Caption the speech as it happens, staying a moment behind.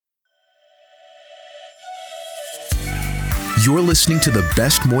You're listening to the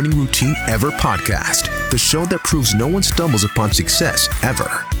Best Morning Routine Ever podcast, the show that proves no one stumbles upon success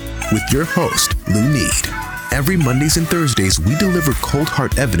ever. With your host, Lou Need. Every Mondays and Thursdays, we deliver cold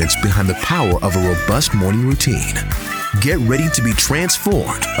hard evidence behind the power of a robust morning routine. Get ready to be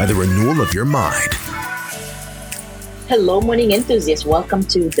transformed by the renewal of your mind. Hello, morning enthusiasts. Welcome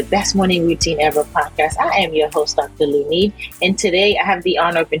to the Best Morning Routine Ever podcast. I am your host, Dr. Lou Need, and today I have the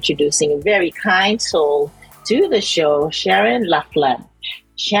honor of introducing a very kind soul to the show, Sharon Laflamme.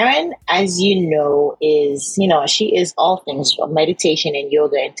 Sharon, as you know, she is all things meditation and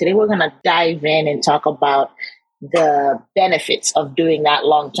yoga. And today we're going to dive in and talk about the benefits of doing that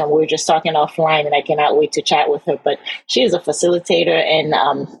long term. We were just talking offline and I cannot wait to chat with her. But she is a facilitator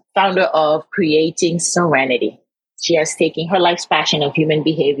and founder of Creating Serenity. She has taken her life's passion of human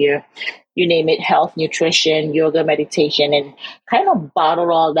behavior, you name it, health, nutrition, yoga, meditation, and kind of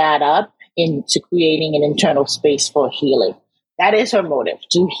bottle all that up into creating an internal space for healing. That is her motive,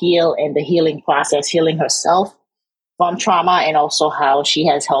 to heal in the healing process, healing herself from trauma, and also how she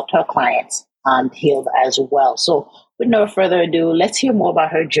has helped her clients heal as well. So with no further ado, let's hear more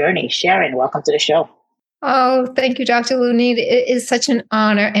about her journey. Sharon, welcome to the show. Oh, thank you, Dr. Lou Need. It is such an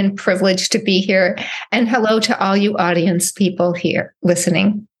honor and privilege to be here. And hello to all you audience people here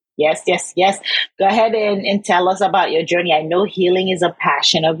listening. Yes. Go ahead and tell us about your journey. I know healing is a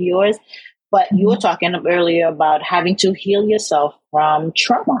passion of yours, but you were talking earlier about having to heal yourself from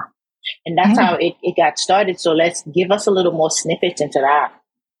trauma. And that's how it got started. So let's give us a little more snippets into that.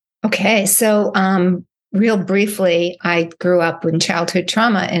 Okay. So real briefly, I grew up with childhood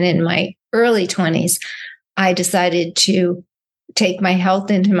trauma. And in my early 20s, I decided to take my health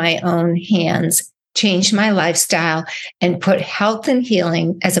into my own hands, change my lifestyle, and put health and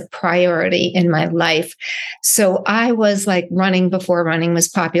healing as a priority in my life. So I was like running before running was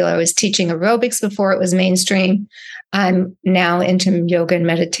popular. I was teaching aerobics before it was mainstream. I'm now into yoga and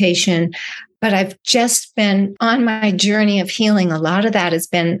meditation, but I've just been on my journey of healing. A lot of that has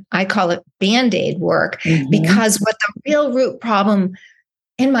been, I call it Band-Aid work, because what the real root problem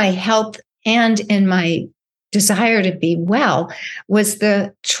in my health and in my desire to be well was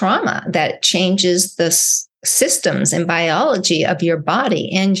the trauma that changes the systems and biology of your body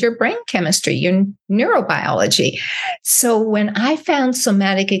and your brain chemistry, your neurobiology. So when I found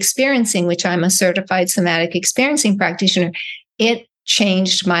somatic experiencing, which I'm a certified somatic experiencing practitioner, it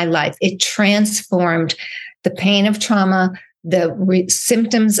changed my life. It transformed the pain of trauma, the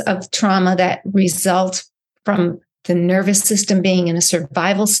symptoms of trauma that result from the nervous system being in a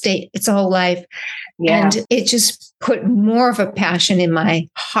survival state its whole life. Yeah. And it just put more of a passion in my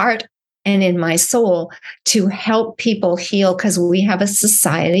heart and in my soul to help people heal, because we have a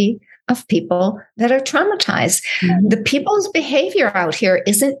society of people that are traumatized. The people's behavior out here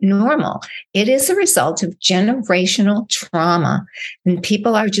isn't normal. It is a result of generational trauma. And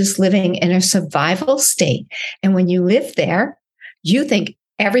people are just living in a survival state. And when you live there, you think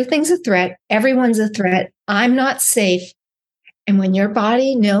everything's a threat. Everyone's a threat. I'm not safe. And when your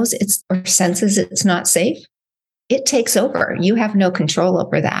body knows or senses it's not safe, it takes over. You have no control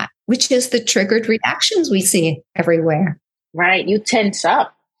over that, which is the triggered reactions we see everywhere. Right. You tense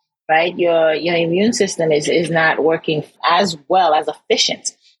up, right? Your immune system is not working as well, as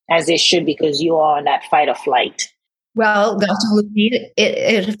efficient as it should, because you are on that fight or flight. Well, Dr. Lou Need,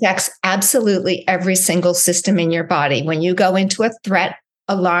 it affects absolutely every single system in your body. When you go into a threat,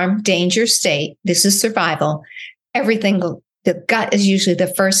 alarm, danger state, this is survival. The gut is usually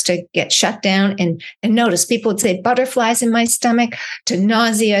the first to get shut down. And notice people would say butterflies in my stomach, to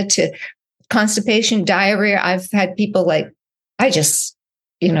nausea, to constipation, diarrhea. I've had people like,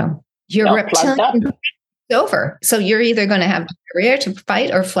 you're reptilian. It's over. So you're either going to have diarrhea to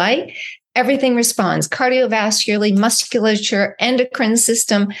fight or flight. Everything responds cardiovascularly, musculature, endocrine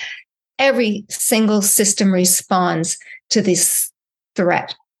system. Every single system responds to this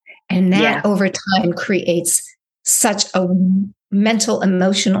threat. And that over time creates such a mental,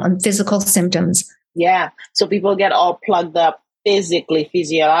 emotional, and physical symptoms. Yeah. So people get all plugged up physically,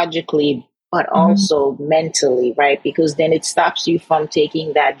 physiologically, but also mentally, right? Because then it stops you from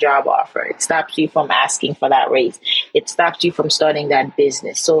taking that job offer. It stops you from asking for that raise. It stops you from starting that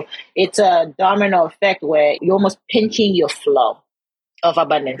business. So it's a domino effect where you're almost pinching your flow of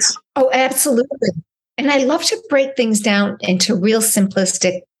abundance. Oh, absolutely. And I love to break things down into real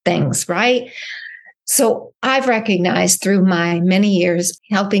simplistic things, right? So I've recognized through my many years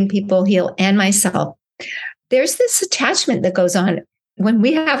helping people heal and myself, there's this attachment that goes on when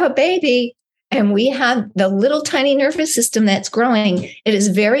we have a baby. And we have the little tiny nervous system that's growing. It is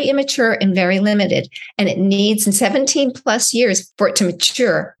very immature and very limited. And it needs 17 plus years for it to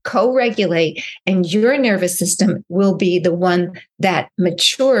mature, co-regulate. And your nervous system will be the one that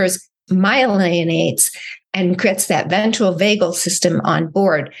matures, myelinates, and gets that ventral vagal system on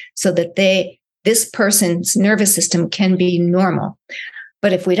board so that this person's nervous system can be normal.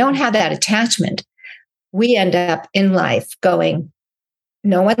 But if we don't have that attachment, we end up in life going,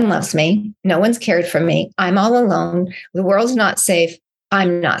 no one loves me. No one's cared for me. I'm all alone. The world's not safe.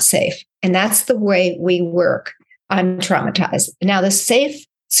 I'm not safe. And that's the way we work. I'm traumatized. Now, the safe,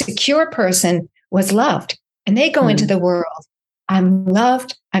 secure person was loved, and they go into the world. I'm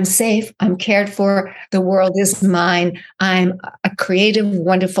loved. I'm safe. I'm cared for. The world is mine. I'm a creative,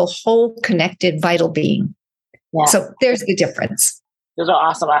 wonderful, whole, connected, vital being. Yeah. So there's the difference. Those are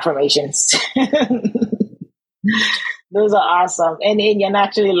awesome affirmations. Those are awesome. And you're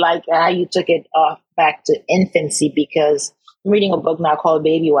actually like how you took it off back to infancy, because I'm reading a book now called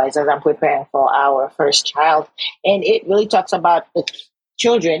Baby Wise as I'm preparing for our first child. And it really talks about the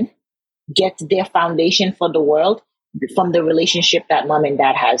children get their foundation for the world from the relationship that mom and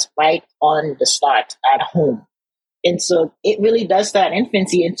dad has right on the start at home. And so it really does start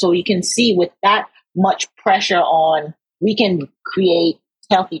infancy. And so you can see with that much pressure on, we can create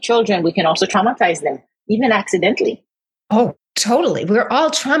healthy children. We can also traumatize them, even accidentally. Oh, totally. We're all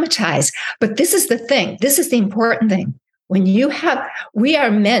traumatized. But this is the thing. This is the important thing. We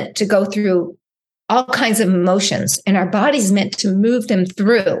are meant to go through all kinds of emotions, and our body's meant to move them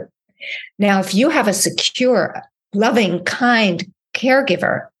through. Now, if you have a secure, loving, kind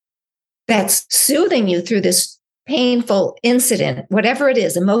caregiver that's soothing you through this painful incident, whatever it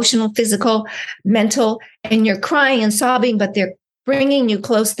is, emotional, physical, mental, and you're crying and sobbing, but they're bringing you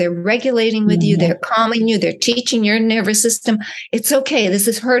close. They're regulating with you. They're calming you. They're teaching your nervous system. It's okay. This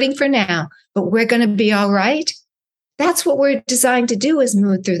is hurting for now, but we're going to be all right. That's what we're designed to do, is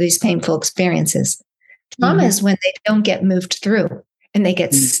move through these painful experiences. Trauma is when they don't get moved through and they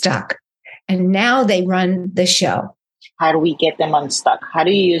get stuck. And now they run the show. How do we get them unstuck? How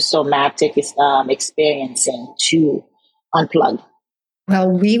do you use somatic experiencing to unplug?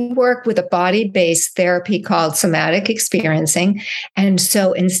 Well, we work with a body-based therapy called somatic experiencing. And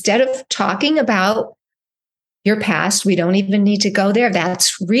so instead of talking about your past, we don't even need to go there.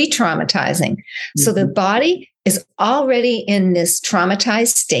 That's re-traumatizing. So the body is already in this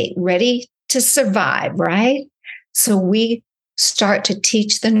traumatized state, ready to survive, right? So we start to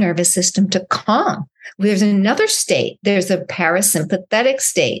teach the nervous system to calm. There's another state. There's a parasympathetic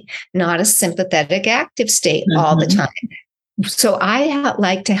state, not a sympathetic active state all the time. So I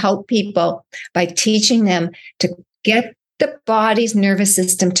like to help people by teaching them to get the body's nervous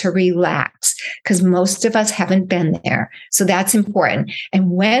system to relax, because most of us haven't been there. So that's important.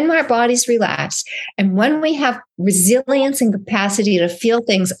 And when our body's relaxed, and when we have resilience and capacity to feel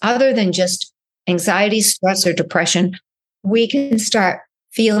things other than just anxiety, stress, or depression, we can start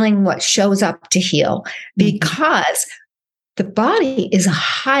feeling what shows up to heal, because the body is a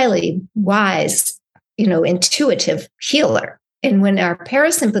highly wise, intuitive healer. And when our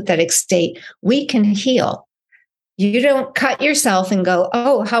parasympathetic state, we can heal. You don't cut yourself and go,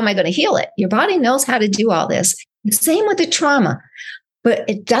 oh, how am I going to heal it? Your body knows how to do all this. The same with the trauma, but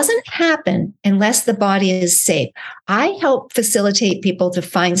it doesn't happen unless the body is safe. I help facilitate people to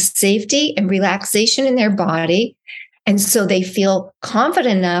find safety and relaxation in their body. And so they feel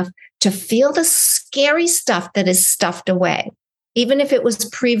confident enough to feel the scary stuff that is stuffed away, even if it was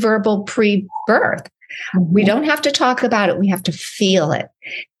pre-verbal, pre-birth. We don't have to talk about it. We have to feel it.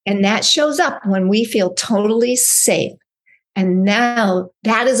 And that shows up when we feel totally safe. And now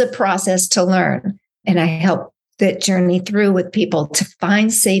that is a process to learn. And I help that journey through with people to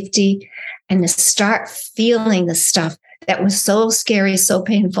find safety and to start feeling the stuff that was so scary, so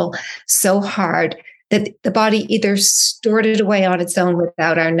painful, so hard, that the body either stored it away on its own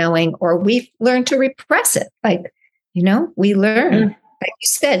without our knowing, or we've learned to repress it. We learn. Like you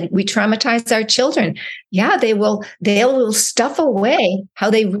said, we traumatize our children. Yeah, they will stuff away how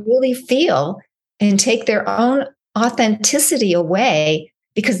they really feel and take their own authenticity away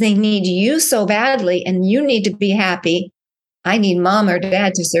because they need you so badly and you need to be happy. I need mom or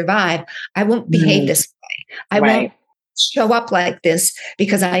dad to survive. I won't behave this way. I won't show up like this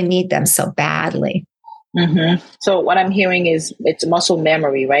because I need them so badly. So what I'm hearing is it's muscle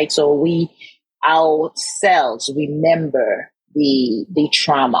memory, right? So our cells remember the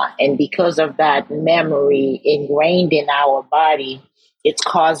trauma, and because of that memory ingrained in our body, it's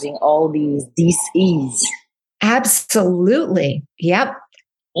causing all these dis-ease. Absolutely. Yep.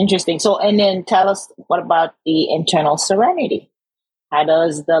 Interesting. So, and then tell us, what about the internal serenity? How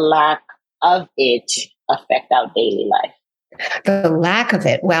does the lack of it affect our daily life? The lack of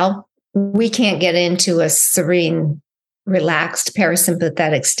it. Well, we can't get into a serene, relaxed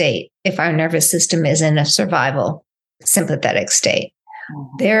parasympathetic state if our nervous system is in a survival sympathetic state.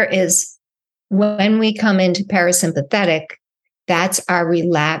 There is, when we come into parasympathetic, that's our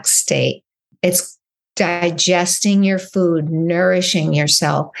relaxed state. It's digesting your food, nourishing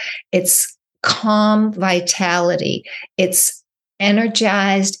yourself. It's calm vitality. It's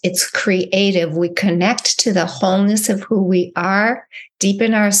energized. It's creative. We connect to the wholeness of who we are deep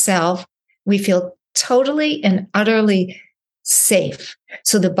in ourselves. We feel totally and utterly safe.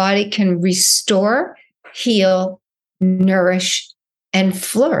 So the body can restore, heal, nourish, and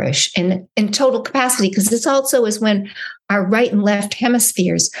flourish in total capacity, because this also is when our right and left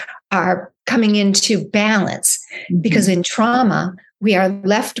hemispheres are coming into balance. Mm-hmm. Because in trauma, we are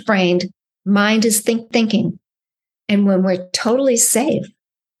left-brained, mind is thinking. And when we're totally safe,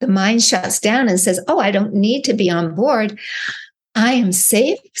 the mind shuts down and says, oh, I don't need to be on board. I am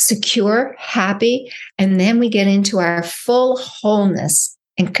safe, secure, happy. And then we get into our full wholeness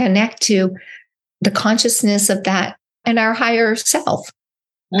and connect to the consciousness of that and our higher self.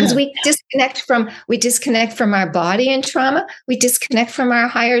 Because we disconnect from our body in trauma. We disconnect from our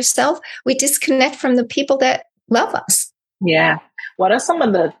higher self. We disconnect from the people that love us. Yeah. What are some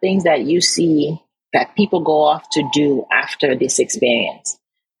of the things that you see that people go off to do after this experience,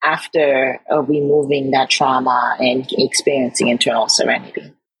 after removing that trauma and experiencing internal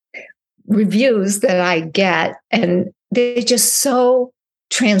serenity? Reviews that I get, and they're just so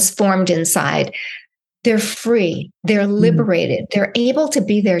transformed inside. They're free. They're liberated. They're able to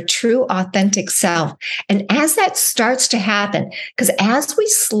be their true, authentic self. And as that starts to happen, because as we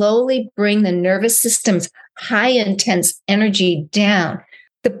slowly bring the nervous system's high intense energy down,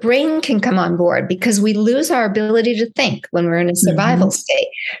 the brain can come on board, because we lose our ability to think when we're in a survival state.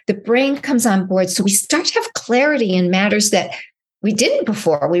 The brain comes on board. So we start to have clarity in matters that we didn't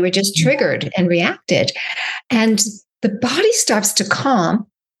before. We were just triggered and reacted. And the body starts to calm.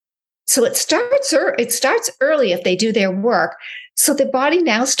 So it starts early if they do their work. So the body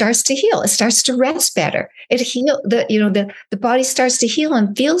now starts to heal. It starts to rest better. The body starts to heal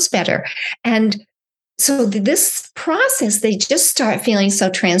and feels better. And so this process, they just start feeling so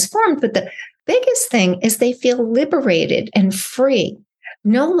transformed. But the biggest thing is they feel liberated and free.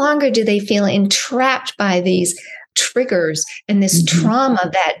 No longer do they feel entrapped by these triggers and this trauma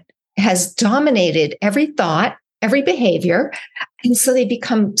that has dominated every thought, every behavior. And so they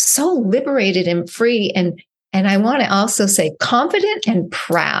become so liberated and free. And I want to also say confident and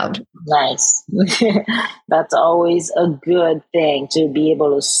proud. Nice. That's always a good thing, to be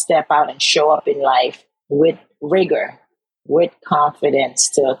able to step out and show up in life with rigor, with confidence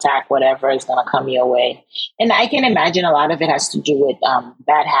to attack whatever is going to come your way. And I can imagine a lot of it has to do with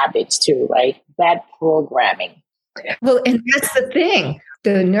bad habits too, right? Bad programming. Well, and that's the thing.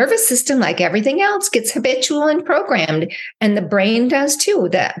 The nervous system, like everything else, gets habitual and programmed, and the brain does too.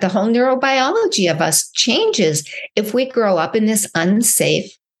 The whole neurobiology of us changes if we grow up in this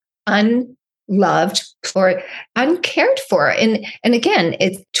unsafe, unloved, or uncared for. And again,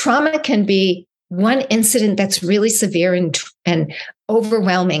 trauma can be one incident that's really severe and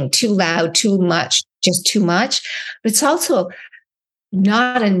overwhelming, too loud, too much, just too much. But it's also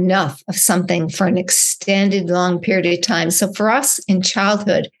not enough of something for an extended, long period of time. So for us in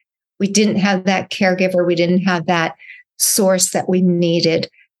childhood, we didn't have that caregiver. We didn't have that source that we needed.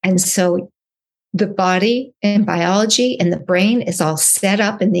 And so the body and biology and the brain is all set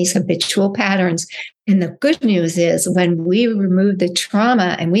up in these habitual patterns. And the good news is when we remove the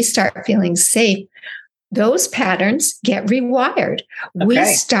trauma and we start feeling safe, those patterns get rewired. Okay. We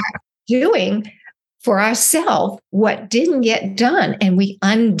start doing for ourselves what didn't get done, and we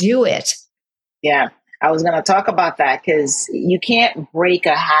undo it. Yeah, I was going to talk about that, because you can't break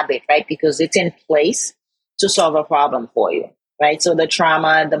a habit, right? Because it's in place to solve a problem for you, right? So the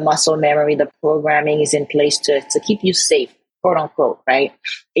trauma, the muscle memory, the programming is in place to keep you safe, quote unquote, right?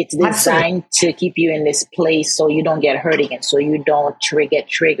 It's designed to keep you in this place so you don't get hurt again, so you don't get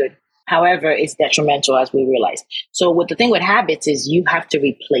triggered. However, it's detrimental, as we realize. So the thing with habits is you have to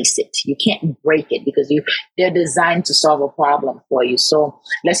replace it. You can't break it, because they're designed to solve a problem for you. So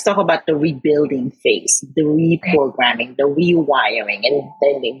let's talk about the rebuilding phase, the reprogramming, the rewiring, and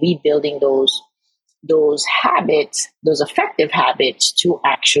then rebuilding those habits, those effective habits to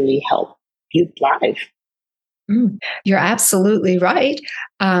actually help you thrive. You're absolutely right.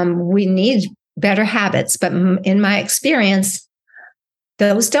 We need better habits, but in my experience,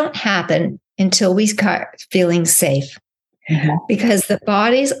 those don't happen until we start feeling safe, because the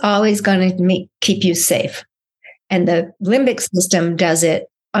body's always going to keep you safe. And the limbic system does it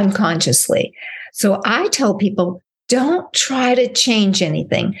unconsciously. So I tell people, don't try to change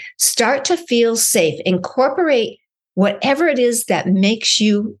anything. Start to feel safe. Incorporate whatever it is that makes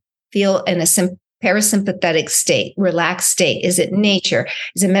you feel in a parasympathetic state, relaxed state. Is it nature?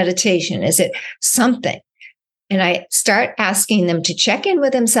 Is it meditation? Is it something? And I start asking them to check in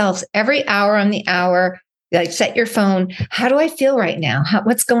with themselves every hour on the hour. Like, set your phone. How do I feel right now?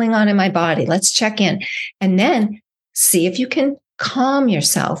 What's going on in my body? Let's check in. And then see if you can calm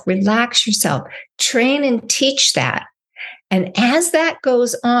yourself, relax yourself, train and teach that. And as that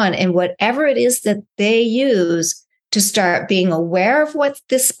goes on, and whatever it is that they use to start being aware of what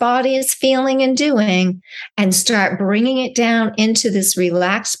this body is feeling and doing, and start bringing it down into this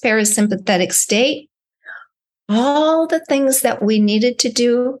relaxed parasympathetic state, all the things that we needed to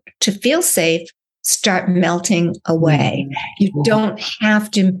do to feel safe start melting away. You don't have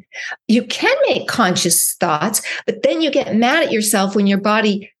to, you can make conscious thoughts, but then you get mad at yourself when your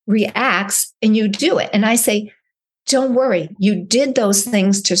body reacts and you do it. And I say, don't worry, you did those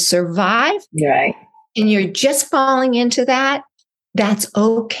things to survive. Right. And you're just falling into that. That's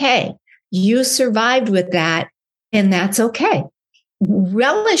okay. You survived with that, and that's okay.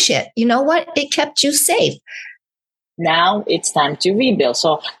 Relish it. You know what? It kept you safe. Now it's time to rebuild.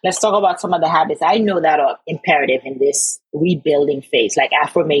 So let's talk about some of the habits I know that are imperative in this rebuilding phase, like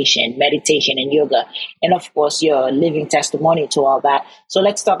affirmation, meditation, and yoga. And of course, your living testimony to all that. So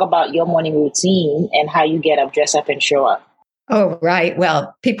let's talk about your morning routine and how you get up, dress up, and show up. Oh, right.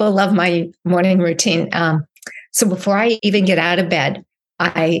 Well, people love my morning routine. So before I even get out of bed,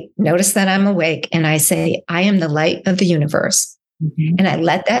 I notice that I'm awake and I say, I am the light of the universe. Mm-hmm. And I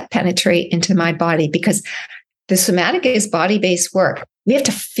let that penetrate into my body, because the somatic is body-based work. We have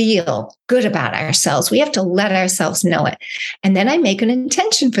to feel good about ourselves. We have to let ourselves know it. And then I make an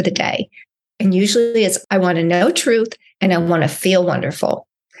intention for the day. And usually it's, I want to know truth and I want to feel wonderful.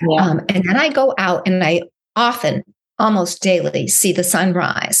 Yeah. And then I go out and I often, almost daily, see the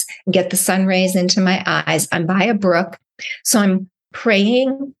sunrise and get the sun rays into my eyes. I'm by a brook. So I'm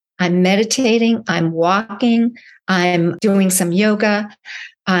praying, I'm meditating, I'm walking, I'm doing some yoga,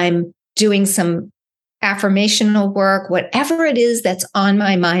 I'm doing some affirmational work, whatever it is that's on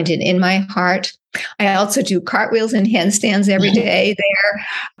my mind and in my heart. I also do cartwheels and handstands every day there.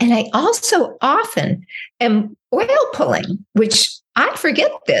 And I also often am oil pulling, which I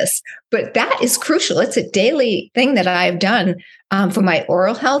forget this, but that is crucial. It's a daily thing that I've done for my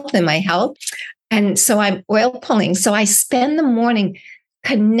oral health and my health. And so I'm oil pulling. So I spend the morning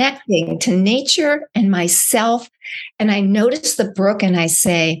connecting to nature and myself. And I notice the brook and I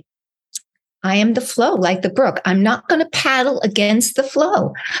say, I am the flow, like the brook. I'm not going to paddle against the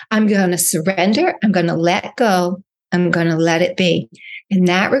flow. I'm going to surrender. I'm going to let go. I'm going to let it be. And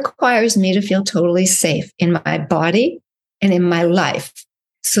that requires me to feel totally safe in my body and in my life.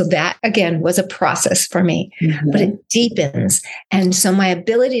 So that, again, was a process for me, but it deepens. And so my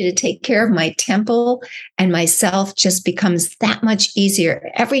ability to take care of my temple and myself just becomes that much easier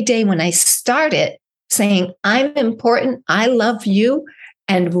every day when I start it saying, I'm important. I love you.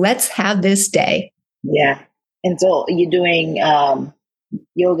 And let's have this day. Yeah. And so you're doing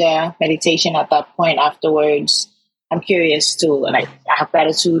yoga, meditation at that point afterwards. I'm curious too, like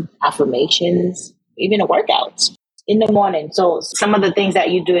gratitude, affirmations, even a workout in the morning. So some of the things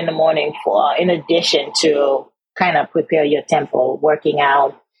that you do in the morning for, in addition to kind of prepare your temple, working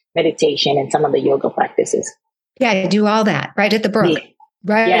out, meditation, and some of the yoga practices. Yeah, I do all that right at the brook,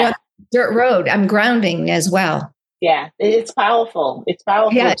 right on the dirt road. I'm grounding as well. Yeah, it's powerful. It's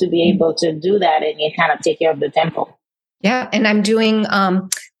powerful to be able to do that and kind of take care of the temple. Yeah, and I'm doing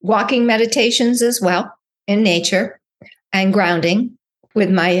walking meditations as well in nature and grounding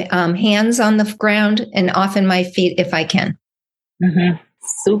with my hands on the ground and often my feet if I can. Mm-hmm.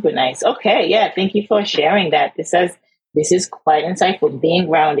 Super nice. Okay, yeah, thank you for sharing that. This is quite insightful, being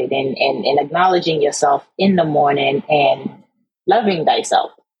grounded and acknowledging yourself in the morning and loving thyself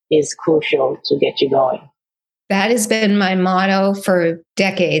is crucial to get you going. That has been my motto for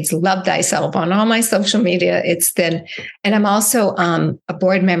decades. Love thyself on all my social media. And I'm also a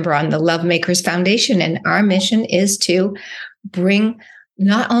board member on the Love Makers Foundation. And our mission is to bring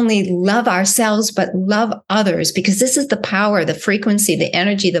not only love ourselves, but love others, because this is the power, the frequency, the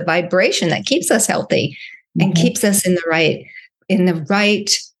energy, the vibration that keeps us healthy and keeps us in the right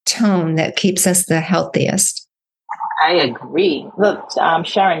tone that keeps us the healthiest. I agree. Look,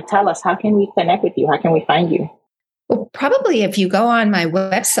 Sharon, tell us, how can we connect with you? How can we find you? Well, probably if you go on my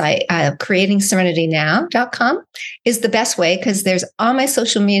website, creatingserenitynow.com is the best way, because there's all my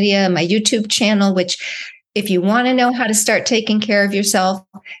social media, my YouTube channel, which if you want to know how to start taking care of yourself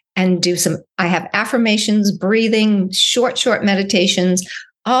and I have affirmations, breathing, short meditations,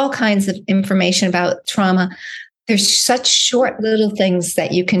 all kinds of information about trauma. There's such short little things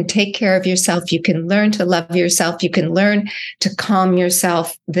that you can take care of yourself. You can learn to love yourself. You can learn to calm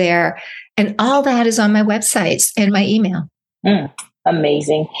yourself there. And all that is on my websites and my email.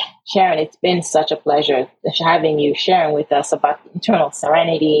 Amazing. Sharon, it's been such a pleasure having you sharing with us about internal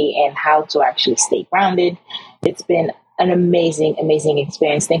serenity and how to actually stay grounded. It's been an amazing, amazing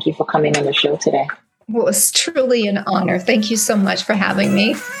experience. Thank you for coming on the show today. Well, it was truly an honor. Thank you so much for having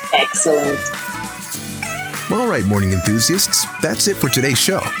me. Excellent. All right, morning enthusiasts, that's it for today's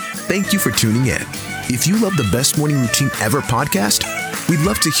show. Thank you for tuning in. If you love the Best Morning Routine Ever podcast, we'd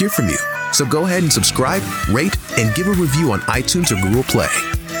love to hear from you. So go ahead and subscribe, rate, and give a review on iTunes or Google Play.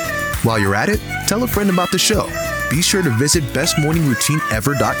 While you're at it, tell a friend about the show. Be sure to visit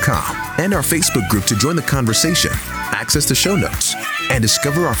bestmorningroutineever.com and our Facebook group to join the conversation, access the show notes, and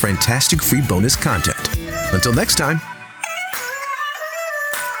discover our fantastic free bonus content. Until next time,